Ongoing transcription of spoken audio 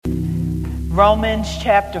Romans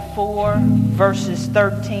chapter 4, verses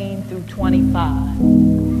 13 through 25.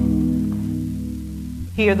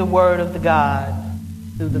 Hear the word of the God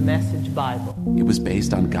through the Message Bible. It was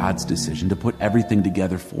based on God's decision to put everything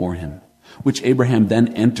together for him, which Abraham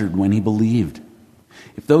then entered when he believed.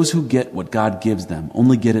 If those who get what God gives them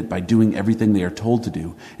only get it by doing everything they are told to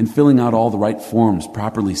do and filling out all the right forms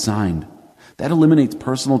properly signed, that eliminates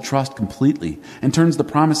personal trust completely and turns the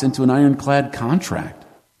promise into an ironclad contract.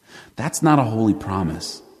 That's not a holy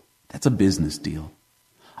promise. That's a business deal.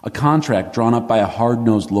 A contract drawn up by a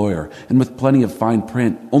hard-nosed lawyer and with plenty of fine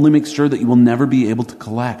print only makes sure that you will never be able to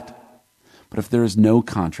collect. But if there is no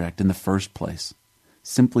contract in the first place,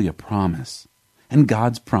 simply a promise, and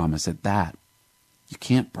God's promise at that, you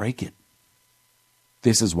can't break it.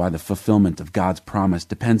 This is why the fulfillment of God's promise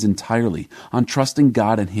depends entirely on trusting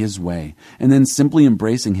God and His way, and then simply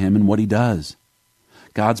embracing Him in what He does.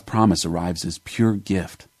 God's promise arrives as pure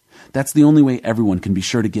gift. That's the only way everyone can be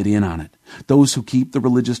sure to get in on it, those who keep the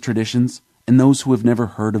religious traditions and those who have never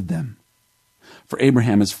heard of them. For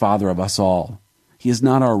Abraham is father of us all. He is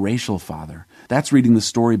not our racial father. That's reading the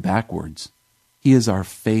story backwards. He is our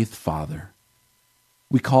faith father.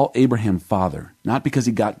 We call Abraham father, not because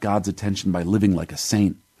he got God's attention by living like a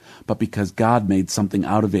saint, but because God made something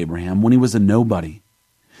out of Abraham when he was a nobody.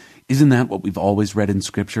 Isn't that what we've always read in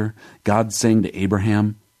Scripture? God saying to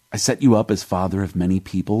Abraham, I set you up as father of many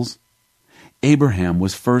peoples. Abraham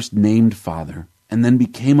was first named father and then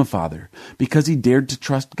became a father because he dared to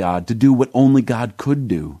trust God to do what only God could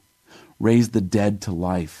do, raise the dead to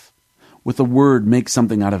life. With a word, make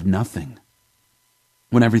something out of nothing.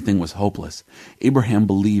 When everything was hopeless, Abraham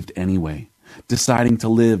believed anyway, deciding to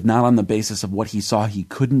live not on the basis of what he saw he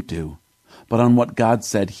couldn't do, but on what God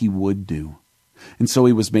said he would do. And so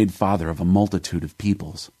he was made father of a multitude of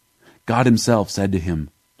peoples. God himself said to him,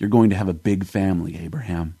 You're going to have a big family,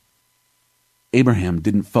 Abraham. Abraham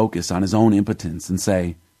didn't focus on his own impotence and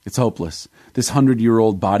say, It's hopeless. This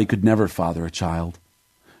 100-year-old body could never father a child.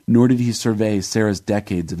 Nor did he survey Sarah's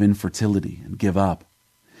decades of infertility and give up.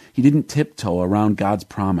 He didn't tiptoe around God's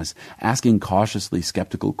promise, asking cautiously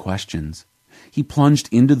skeptical questions. He plunged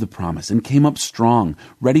into the promise and came up strong,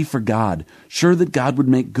 ready for God, sure that God would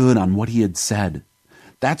make good on what he had said.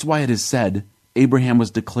 That's why it is said, Abraham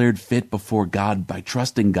was declared fit before God by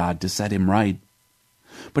trusting God to set him right.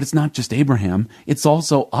 But it's not just Abraham, it's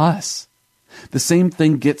also us. The same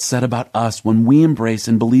thing gets said about us when we embrace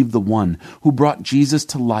and believe the one who brought Jesus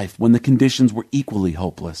to life when the conditions were equally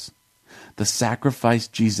hopeless. The sacrifice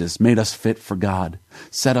Jesus made us fit for God,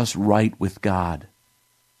 set us right with God.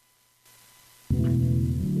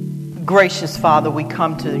 Gracious Father, we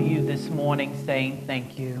come to you this morning saying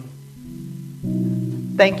thank you.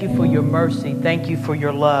 Thank you for your mercy. Thank you for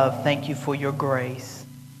your love. Thank you for your grace.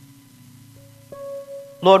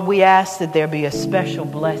 Lord, we ask that there be a special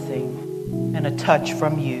blessing and a touch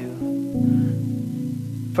from you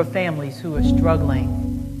for families who are struggling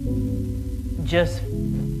just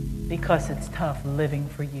because it's tough living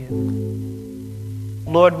for you.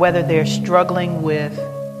 Lord, whether they're struggling with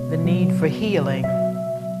the need for healing,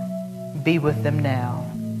 be with them now.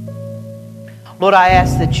 Lord, I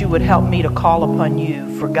ask that you would help me to call upon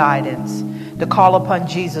you for guidance, to call upon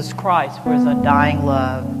Jesus Christ for his undying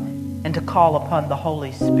love, and to call upon the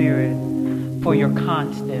Holy Spirit for your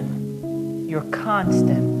constant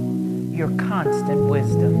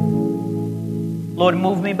wisdom. Lord,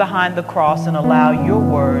 move me behind the cross and allow your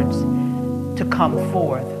words to come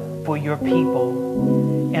forth for your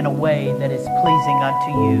people in a way that is pleasing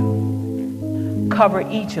unto you. Cover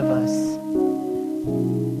each of us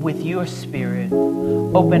with your Spirit.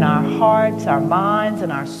 Open our hearts, our minds,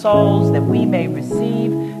 and our souls that we may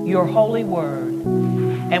receive your holy word.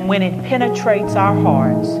 And when it penetrates our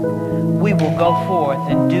hearts, we will go forth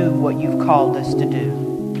and do what you've called us to do.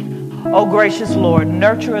 Oh, gracious Lord,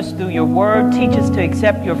 nurture us through your word. Teach us to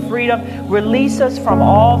accept your freedom. Release us from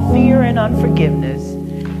all fear and unforgiveness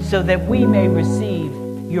so that we may receive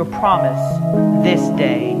your promise this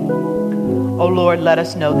day. Oh, Lord, let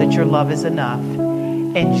us know that your love is enough.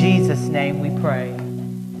 In Jesus' name we pray.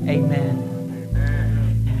 Amen.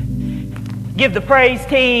 Give the praise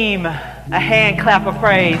team a hand clap of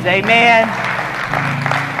praise. Amen.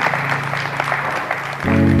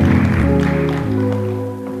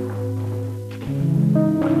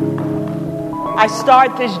 I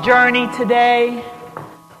start this journey today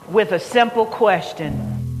with a simple question.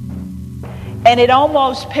 And it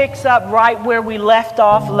almost picks up right where we left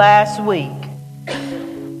off last week.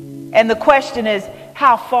 And the question is,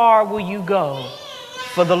 how far will you go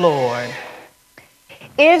for the Lord?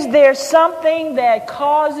 Is there something that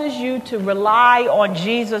causes you to rely on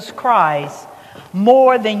Jesus Christ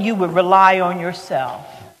more than you would rely on yourself?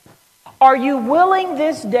 Are you willing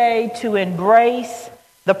this day to embrace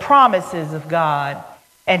the promises of God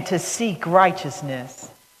and to seek righteousness?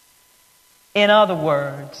 In other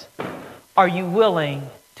words, are you willing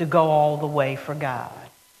to go all the way for God?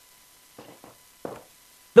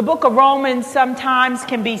 The book of Romans sometimes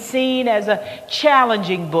can be seen as a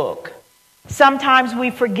challenging book. Sometimes we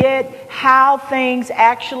forget how things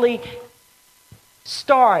actually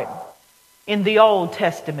start in the Old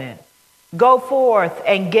Testament, go forth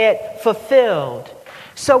and get fulfilled.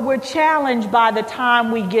 So we're challenged by the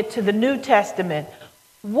time we get to the New Testament.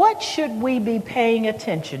 What should we be paying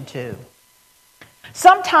attention to?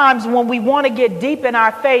 Sometimes when we want to get deep in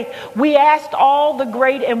our faith, we ask all the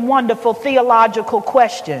great and wonderful theological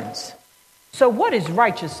questions. So what does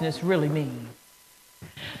righteousness really mean?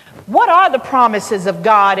 What are the promises of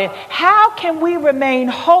God, and how can we remain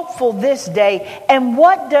hopeful this day? And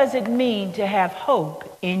what does it mean to have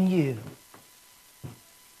hope in you?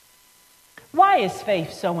 Why is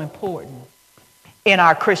faith so important in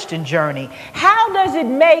our Christian journey? How does it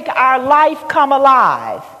make our life come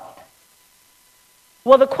alive?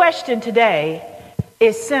 Well, the question today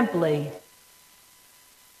is simply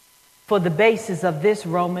for the basis of this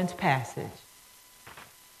Romans passage.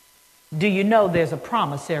 Do you know there's a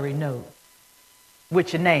promissory note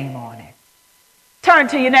with your name on it? Turn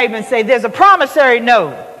to your neighbor and say, there's a promissory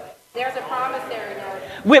note. There's a promissory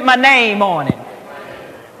note with my name on it.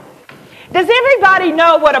 Does everybody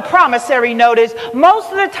know what a promissory note is?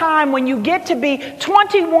 Most of the time when you get to be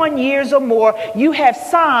 21 years or more, you have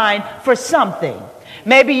signed for something.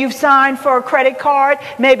 Maybe you've signed for a credit card.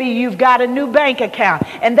 Maybe you've got a new bank account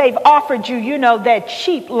and they've offered you, that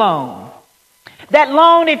cheap loan. That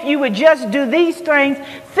loan, if you would just do these things,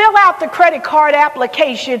 fill out the credit card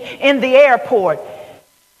application in the airport.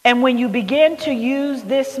 And when you begin to use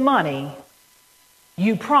this money,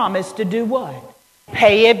 you promise to do what?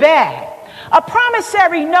 Pay it back. A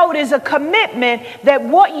promissory note is a commitment that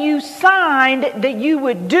what you signed that you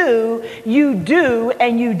would do, you do,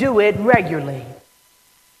 and you do it regularly.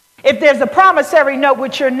 If there's a promissory note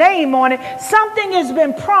with your name on it, something has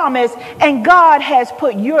been promised and God has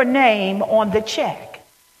put your name on the check.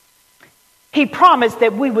 He promised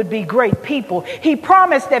that we would be great people. He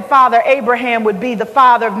promised that Father Abraham would be the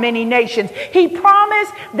father of many nations. He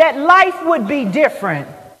promised that life would be different.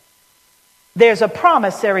 There's a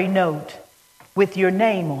promissory note with your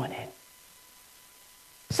name on it.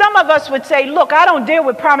 Some of us would say, look, I don't deal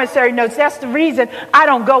with promissory notes. That's the reason I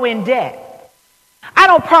don't go in debt. I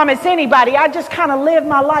don't promise anybody. I just kind of live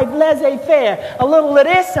my life laissez-faire. A little of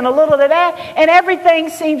this and a little of that, and everything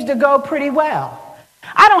seems to go pretty well.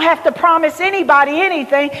 I don't have to promise anybody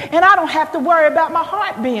anything, and I don't have to worry about my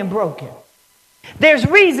heart being broken. There's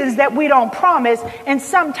reasons that we don't promise, and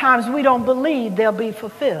sometimes we don't believe they'll be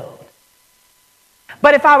fulfilled.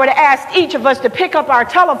 But if I were to ask each of us to pick up our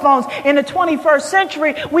telephones in the 21st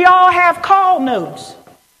century, we all have call notes.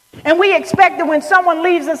 And we expect that when someone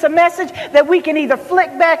leaves us a message that we can either flick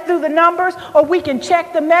back through the numbers or we can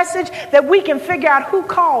check the message, that we can figure out who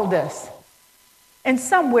called us. And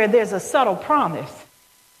somewhere there's a subtle promise.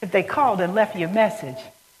 If they called and left you a message,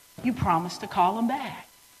 you promise to call them back.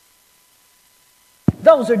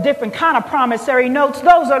 Those are different kind of promissory notes.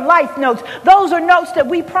 Those are life notes. Those are notes that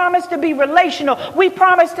we promise to be relational. We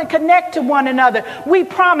promise to connect to one another. We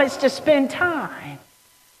promise to spend time.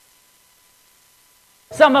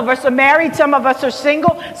 Some of us are married, some of us are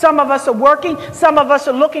single, some of us are working, some of us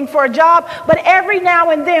are looking for a job, but every now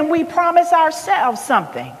and then we promise ourselves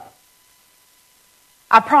something.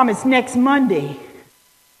 I promise next Monday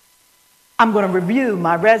I'm going to review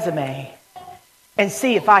my resume and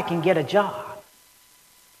see if I can get a job.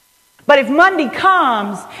 But if Monday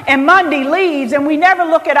comes and Monday leaves and we never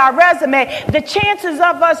look at our resume, the chances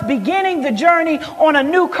of us beginning the journey on a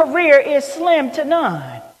new career is slim to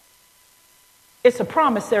none. It's a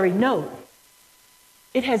promissory note.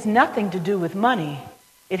 It has nothing to do with money.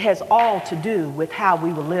 It has all to do with how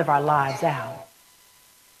we will live our lives out.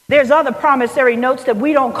 There's other promissory notes that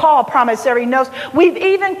we don't call promissory notes. We've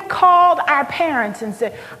even called our parents and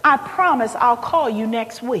said, I promise I'll call you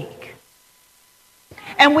next week.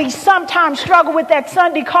 And we sometimes struggle with that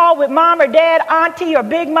Sunday call with mom or dad, auntie or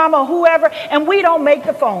big mama or whoever, and we don't make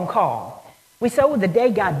the phone call. We say, oh, the day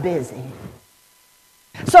got busy.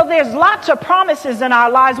 So there's lots of promises in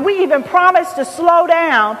our lives. We even promised to slow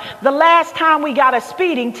down the last time we got a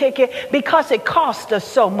speeding ticket because it cost us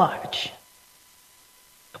so much.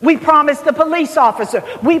 We promised the police officer.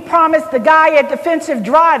 We promised the guy at defensive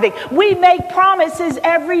driving. We make promises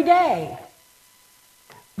every day.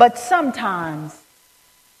 But sometimes,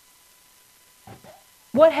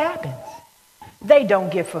 what happens? they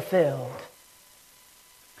don't get fulfilled.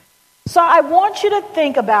 So I want you to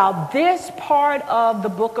think about this part of the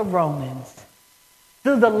book of Romans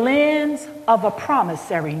through the lens of a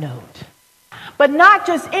promissory note. But not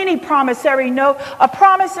just any promissory note, a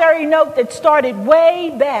promissory note that started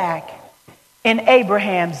way back in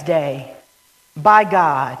Abraham's day by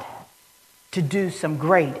God to do some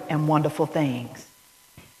great and wonderful things.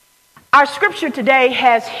 Our scripture today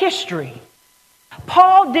has history.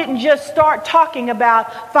 Paul didn't just start talking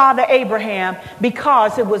about Father Abraham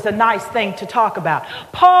because it was a nice thing to talk about.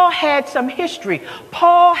 Paul had some history.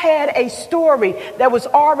 Paul had a story that was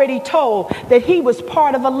already told that he was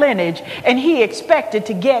part of a lineage and he expected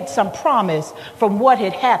to get some promise from what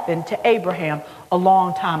had happened to Abraham a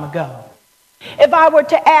long time ago. If I were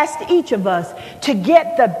to ask each of us to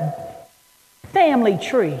get the family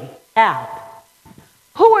tree out,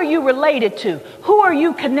 who are you related to? Who are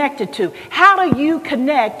you connected to? How do you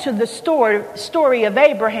connect to the story of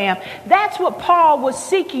Abraham? That's what Paul was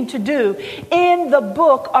seeking to do in the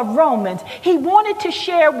book of Romans. He wanted to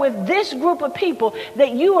share with this group of people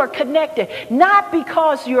that you are connected, not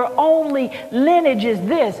because your only lineage is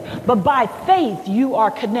this, but by faith you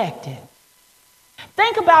are connected.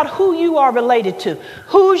 Think about who you are related to.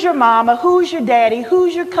 Who's your mama? Who's your daddy?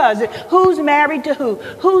 Who's your cousin? Who's married to who?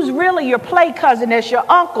 Who's really your play cousin? That's your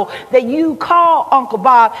uncle that you call Uncle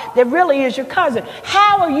Bob that really is your cousin.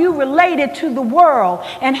 How are you related to the world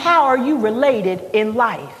and how are you related in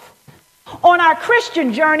life? On our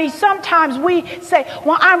Christian journey, sometimes we say,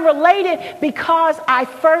 well, I'm related because I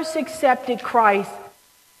first accepted Christ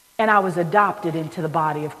and I was adopted into the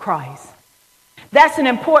body of Christ. That's an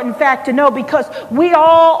important fact to know because we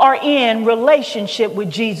all are in relationship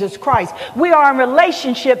with Jesus Christ. We are in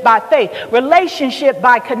relationship by faith, relationship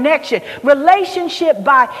by connection, relationship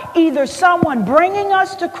by either someone bringing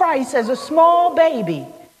us to Christ as a small baby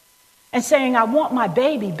and saying, I want my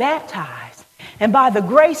baby baptized. And by the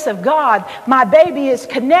grace of God, my baby is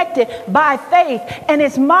connected by faith. And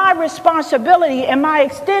it's my responsibility and my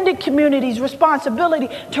extended community's responsibility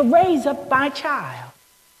to raise up my child.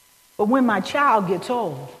 But when my child gets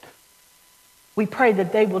old, we pray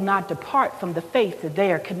that they will not depart from the faith that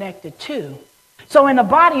they are connected to. So in the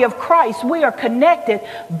body of Christ, we are connected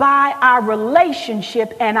by our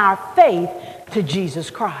relationship and our faith to Jesus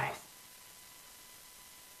Christ.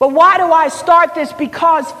 But why do I start this?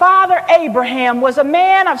 Because Father Abraham was a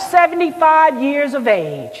man of 75 years of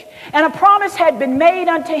age, and a promise had been made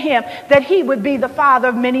unto him that he would be the father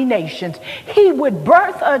of many nations. He would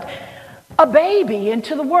birth a baby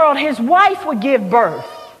into the world. His wife would give birth.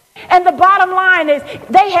 And the bottom line is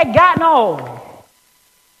they had gotten old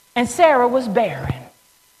and Sarah was barren.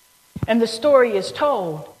 And the story is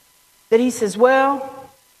told that he says, well,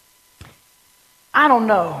 I don't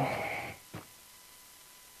know.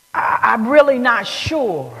 I'm really not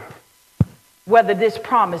sure whether this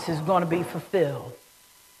promise is going to be fulfilled.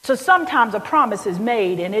 So sometimes a promise is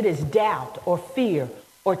made and it is doubt or fear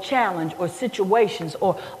or challenge or situations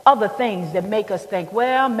or other things that make us think,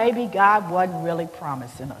 well, maybe God wasn't really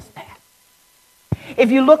promising us that.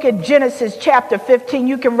 If you look at Genesis chapter 15,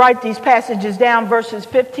 you can write these passages down, verses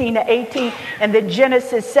 15 to 18, and then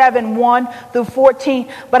Genesis 7, 1 through 14.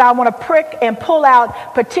 But I want to prick and pull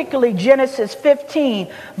out particularly Genesis 15,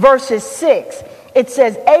 verses 6. It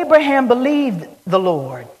says, Abraham believed the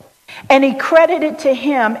Lord, and he credited to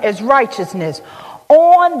him as righteousness.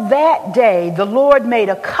 On that day, the Lord made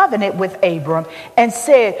a covenant with Abram and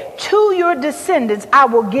said, to your descendants, I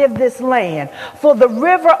will give this land, for the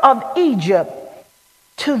river of Egypt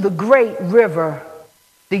to the great river,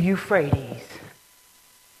 the Euphrates.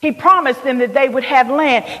 He promised them that they would have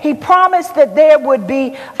land. He promised that there would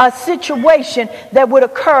be a situation that would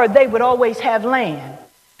occur. They would always have land.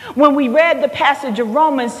 When we read the passage of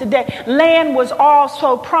Romans today, land was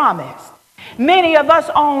also promised. Many of us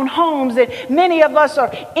own homes and many of us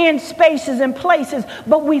are in spaces and places,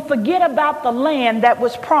 but we forget about the land that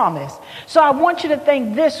was promised. So I want you to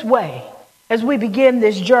think this way as we begin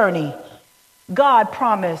this journey. God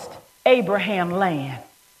promised Abraham land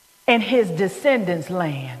and his descendants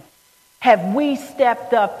land. Have we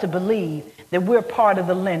stepped up to believe that we're part of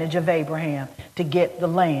the lineage of Abraham to get the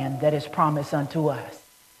land that is promised unto us?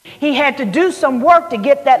 He had to do some work to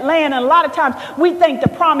get that land. And a lot of times we think the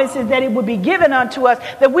promise is that it would be given unto us,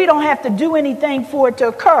 that we don't have to do anything for it to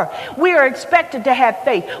occur. We are expected to have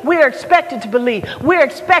faith. We are expected to believe. We're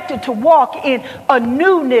expected to walk in a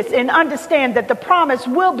newness and understand that the promise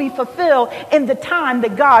will be fulfilled in the time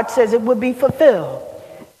that God says it will be fulfilled.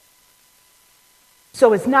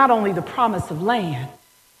 So it's not only the promise of land,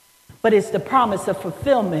 but it's the promise of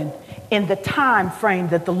fulfillment in the time frame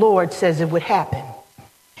that the Lord says it would happen.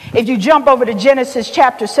 If you jump over to Genesis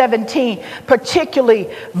chapter 17,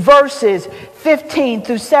 particularly verses 15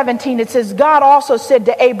 through 17, it says, God also said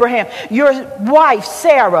to Abraham, your wife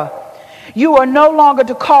Sarah, you are no longer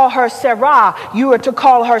to call her Sarah, you are to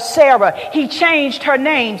call her Sarah. He changed her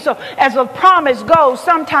name. So as a promise goes,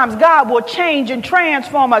 sometimes God will change and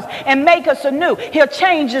transform us and make us anew. He'll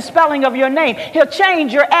change the spelling of your name. He'll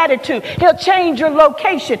change your attitude. He'll change your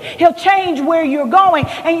location. He'll change where you're going.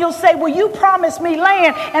 And you'll say, well, you promised me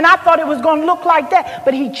land and I thought it was going to look like that.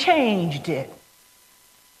 But he changed it.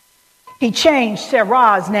 He changed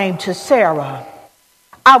Sarah's name to Sarah.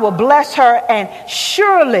 I will bless her and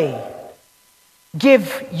surely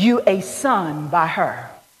give you a son by her.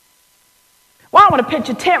 Well, I want to pitch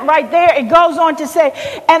a tent right there. It goes on to say,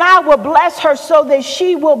 and I will bless her so that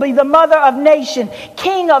she will be the mother of nations.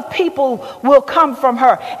 King of people will come from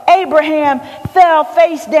her. Abraham fell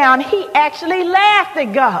face down. He actually laughed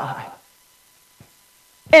at God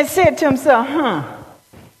and said to himself,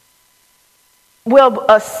 will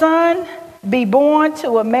a son be born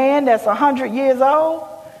to a man that's 100 years old?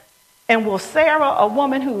 And will Sarah, a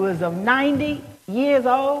woman who is of 90 years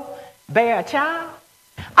old, bear a child?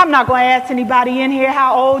 I'm not going to ask anybody in here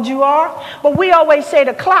how old you are, but we always say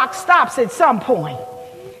the clock stops at some point.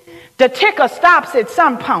 The ticker stops at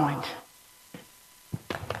some point.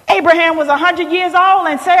 Abraham was 100 years old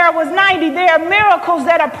and Sarah was 90. There are miracles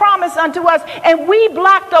that are promised unto us, and we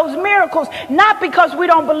block those miracles not because we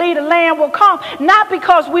don't believe the land will come, not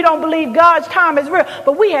because we don't believe God's time is real,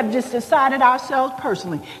 but we have just decided ourselves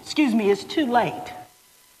personally, it's too late.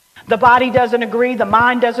 The body doesn't agree. The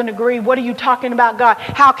mind doesn't agree. What are you talking about, God?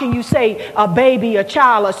 How can you say a baby, a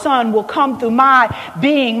child, a son will come through my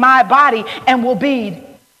being, my body, and will be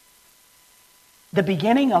the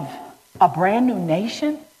beginning of a brand new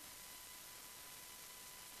nation?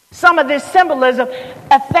 Some of this symbolism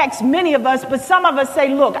affects many of us, but some of us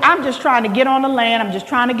say, look, I'm just trying to get on the land. I'm just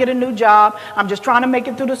trying to get a new job. I'm just trying to make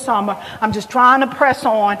it through the summer. I'm just trying to press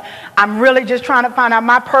on. I'm really just trying to find out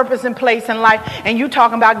my purpose and place in life. And you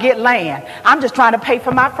talking about get land. I'm just trying to pay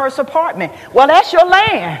for my first apartment. Well, that's your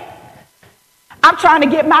land. I'm trying to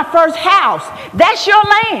get my first house. That's your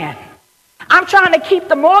land. I'm trying to keep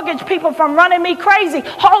the mortgage people from running me crazy.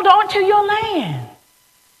 Hold on to your land.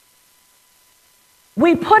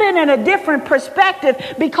 We put it in a different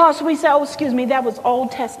perspective because we say, that was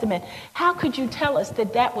Old Testament. How could you tell us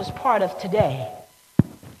that that was part of today?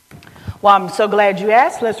 Well, I'm so glad you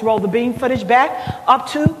asked. Let's roll the beam footage back up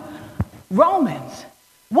to Romans.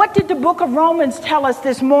 What did the book of Romans tell us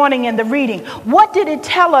this morning in the reading? What did it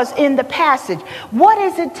tell us in the passage? What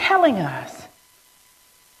is it telling us?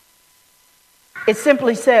 It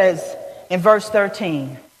simply says in verse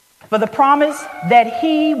 13, for the promise that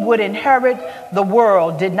he would inherit the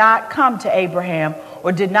world did not come to Abraham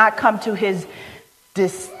or did not come to his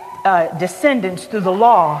descendants through the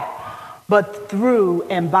law, but through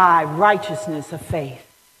and by righteousness of faith.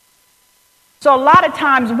 So a lot of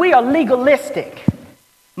times we are legalistic.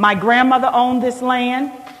 My grandmother owned this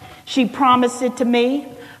land. She promised it to me.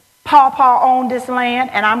 Papa owned this land,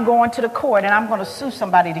 and I'm going to the court and I'm going to sue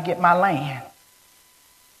somebody to get my land.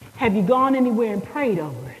 Have you gone anywhere and prayed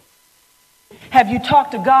over it? Have you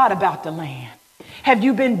talked to God about the land? Have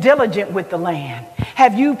you been diligent with the land?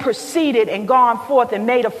 Have you proceeded and gone forth and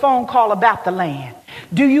made a phone call about the land?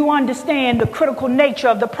 Do you understand the critical nature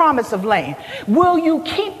of the promise of land? Will you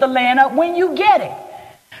keep the land up when you get it?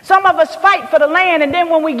 Some of us fight for the land, and then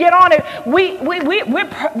when we get on it,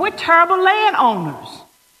 we're terrible landowners.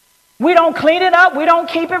 We don't clean it up. We don't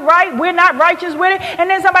keep it right. We're not righteous with it. And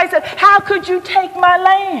then somebody said, how could you take my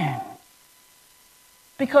land?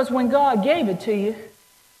 Because when God gave it to you,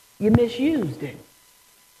 you misused it.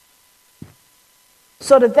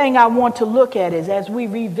 So the thing I want to look at is as we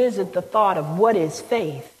revisit the thought of what is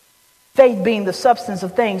faith, faith being the substance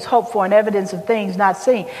of things hoped for and evidence of things not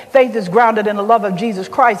seen. Faith is grounded in the love of Jesus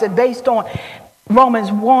Christ, and based on Romans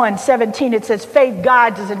 1:17, it says faith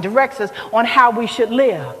guides us and directs us on how we should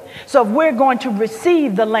live. So if we're going to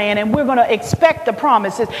receive the land and we're going to expect the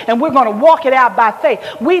promises and we're going to walk it out by faith,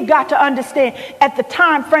 we've got to understand at the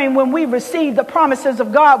time frame when we receive the promises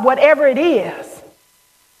of God, whatever it is,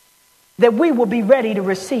 that we will be ready to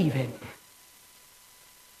receive it.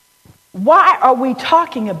 Why are we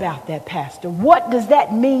talking about that, Pastor? What does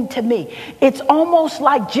that mean to me? It's almost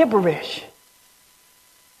like gibberish.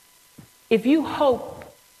 If you hope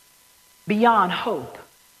beyond hope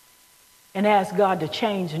and ask God to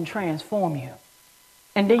change and transform you,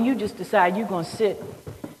 and then you just decide you're going to sit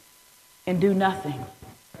and do nothing.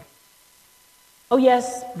 Oh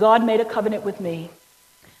yes, God made a covenant with me,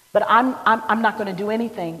 but I'm not going to do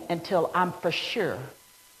anything until I'm for sure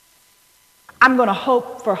I'm going to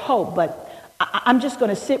hope for hope, but I'm just going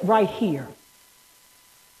to sit right here.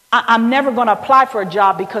 I'm never going to apply for a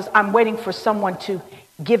job because I'm waiting for someone to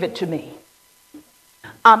give it to me.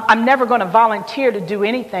 I'm never going to volunteer to do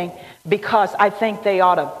anything because I think they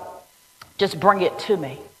ought to just bring it to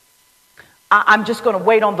me. I'm just going to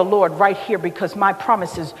wait on the Lord right here because my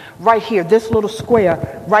promise is right here. This little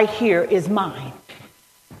square right here is mine.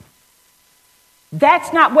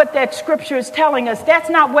 That's not what that scripture is telling us. That's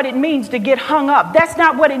not what it means to get hung up. That's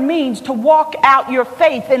not what it means to walk out your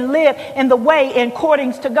faith and live in the way in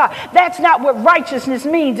accordance to God. That's not what righteousness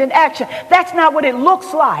means in action. That's not what it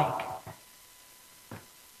looks like.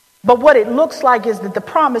 But what it looks like is that the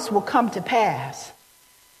promise will come to pass,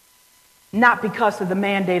 not because of the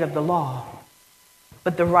mandate of the law,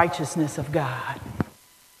 but the righteousness of God.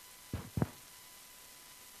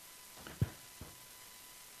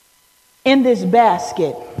 In this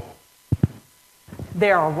basket,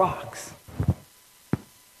 there are rocks.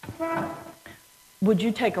 Would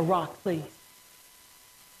you take a rock, please?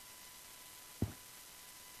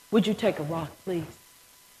 Would you take a rock, please?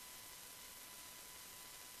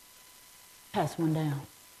 Pass one down.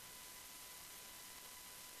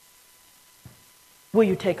 Will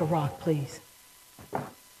you take a rock, please?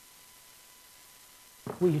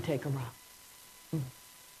 Will you take a rock?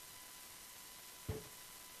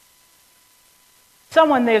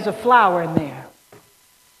 Someone, there's a flower in there.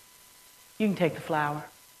 You can take the flower.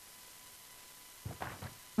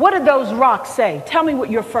 What did those rocks say? Tell me what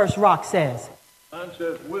your first rock says. Mine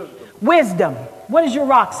says wisdom. Wisdom. What does your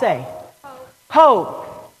rock say?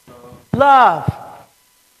 Hope. Love.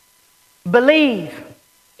 Believe.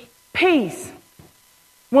 Peace.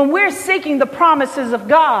 When we're seeking the promises of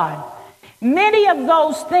God, many of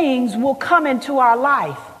those things will come into our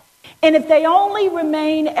life. And if they only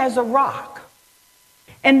remain as a rock,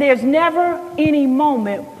 and there's never any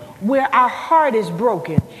moment where our heart is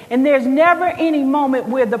broken, and there's never any moment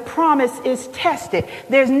where the promise is tested,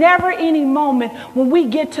 there's never any moment when we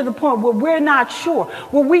get to the point where we're not sure,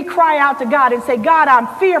 where we cry out to God and say, God, I'm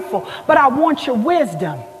fearful, but I want your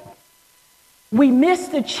wisdom. We miss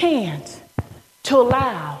the chance to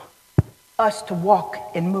allow us to walk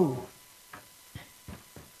and move.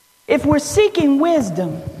 If we're seeking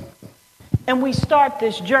wisdom and we start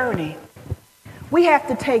this journey, we have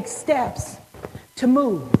to take steps to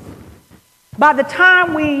move. By the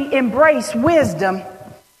time we embrace wisdom,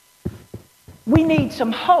 we need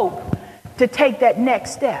some hope to take that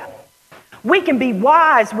next step. We can be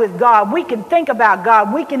wise with God. We can think about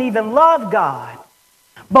God. We can even love God.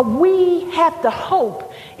 But we have to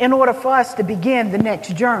hope in order for us to begin the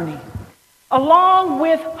next journey. Along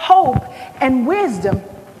with hope and wisdom,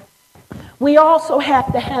 we also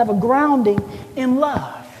have to have a grounding in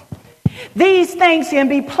love. These things can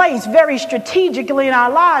be placed very strategically in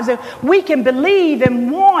our lives, and we can believe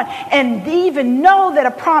and want and even know that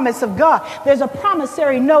a promise of God. There's a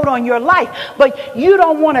promissory note on your life, but you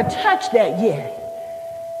don't want to touch that yet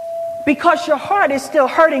because your heart is still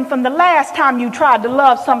hurting from the last time you tried to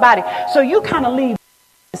love somebody. So you kind of leave it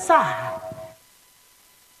aside.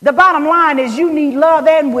 The bottom line is you need love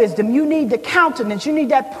and wisdom. You need the countenance. You need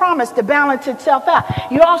that promise to balance itself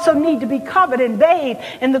out. You also need to be covered and bathed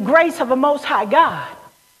in the grace of a Most High God.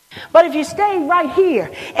 But if you stay right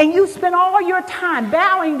here and you spend all your time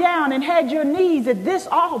bowing down and had your knees at this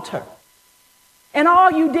altar, and all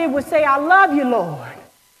you did was say, I love you, Lord.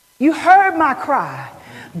 You heard my cry.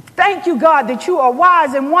 Thank you, God, that you are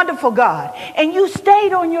wise and wonderful, God. And you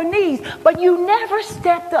stayed on your knees, but you never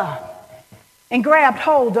stepped up and grabbed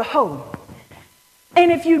hold of hope. And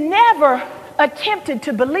if you never attempted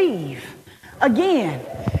to believe, again,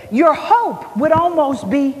 your hope would almost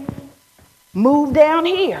be moved down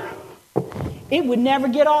here. It would never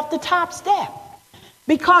get off the top step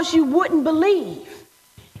because you wouldn't believe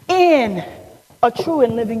in a true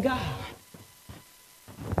and living God.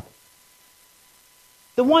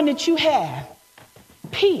 The one that you have,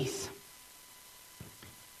 peace.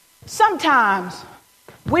 Sometimes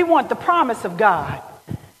we want the promise of God,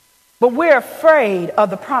 but we're afraid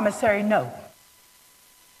of the promissory note.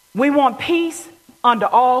 We want peace under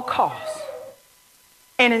all costs.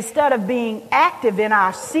 And instead of being active in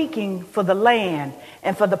our seeking for the land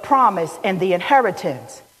and for the promise and the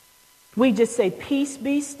inheritance, we just say, peace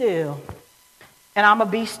be still, and I'm going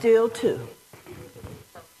to be still too.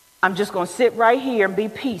 I'm just going to sit right here and be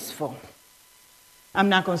peaceful. I'm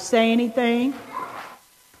not going to say anything.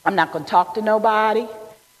 I'm not going to talk to nobody.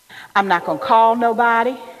 I'm not going to call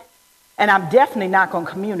nobody, and I'm definitely not going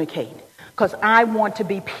to communicate because I want to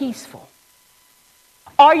be peaceful.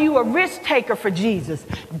 Are you a risk taker for Jesus?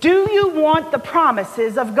 Do you want the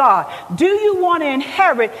promises of God? Do you want to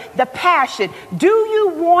inherit the passion? Do you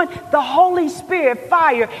want the Holy Spirit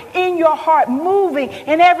fire in your heart moving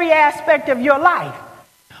in every aspect of your life?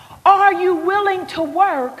 Are you willing to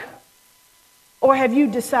work? Or have you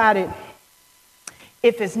decided,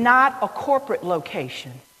 if it's not a corporate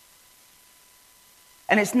location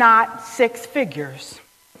and it's not 6 figures,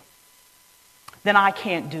 then I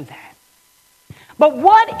can't do that? But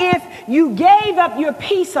what if you gave up your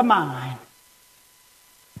peace of mind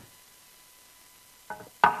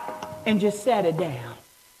and just sat it down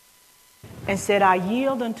and said, I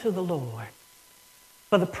yield unto the Lord,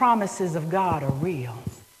 for the promises of God are real.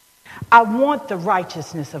 I want the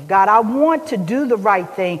righteousness of God. I want to do the right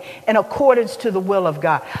thing in accordance to the will of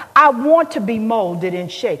God. I want to be molded and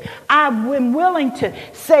shaped. I'm willing to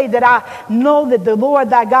say that I know that the Lord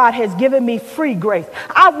thy God has given me free grace.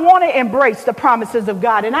 I want to embrace the promises of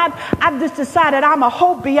God. And I've just decided I'm a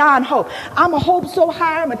hope beyond hope. I'm a hope so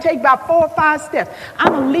high, I'm going to take about 4 or 5 steps.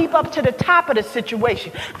 I'm going to leap up to the top of the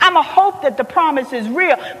situation. I'm a hope that the promise is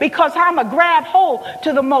real because I'm a grab hold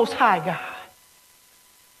to the Most High God.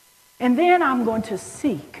 And then I'm going to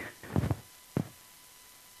seek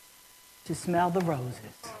to smell the roses.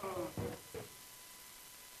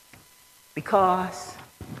 Because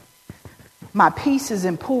my peace is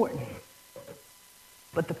important,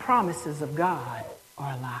 but the promises of God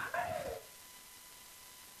are alive.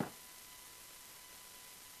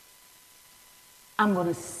 I'm going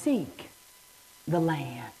to seek the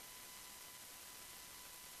land.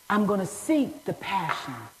 I'm going to seek the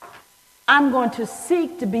passion. I'm going to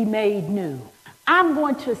seek to be made new. I'm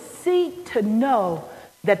going to seek to know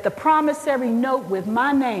that the promissory note with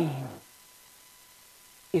my name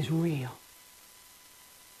is real.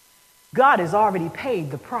 God has already paid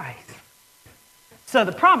the price. So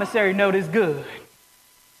the promissory note is good.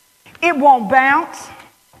 It won't bounce.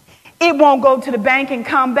 It won't go to the bank and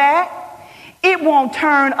come back. It won't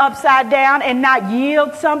turn upside down and not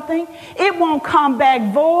yield something. It won't come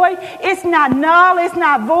back void. It's not null. It's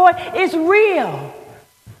not void. It's real.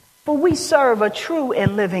 For we serve a true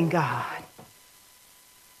and living God.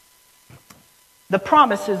 The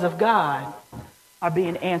promises of God are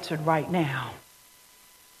being answered right now.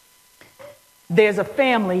 There's a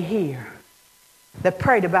family here that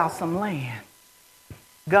prayed about some land.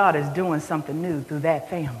 God is doing something new through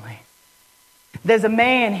that family. There's a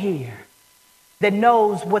man here that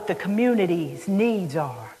knows what the community's needs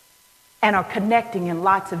are and are connecting in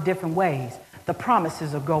lots of different ways. The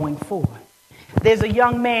promises are going forward. There's a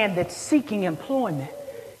young man that's seeking employment,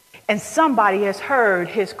 and somebody has heard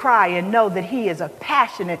his cry and know that he is a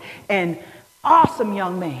passionate and awesome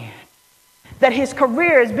young man, that his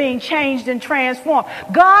career is being changed and transformed.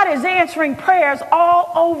 God is answering prayers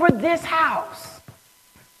all over this house.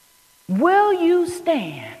 Will you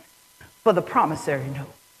stand for the promissory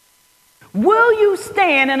note? Will you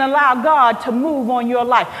stand and allow God to move on your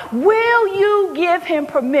life? Will you give him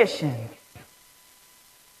permission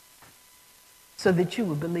so that you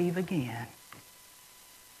will believe again?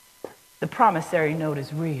 The promissory note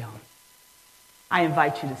is real. I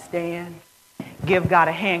invite you to stand. Give God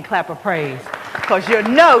a hand clap of praise, because your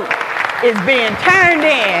note is being turned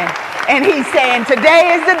in, and he's saying,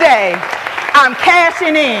 today is the day. I'm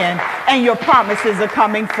cashing in, and your promises are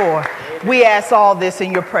coming forth. We ask all this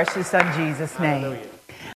in your precious Son, Jesus' name.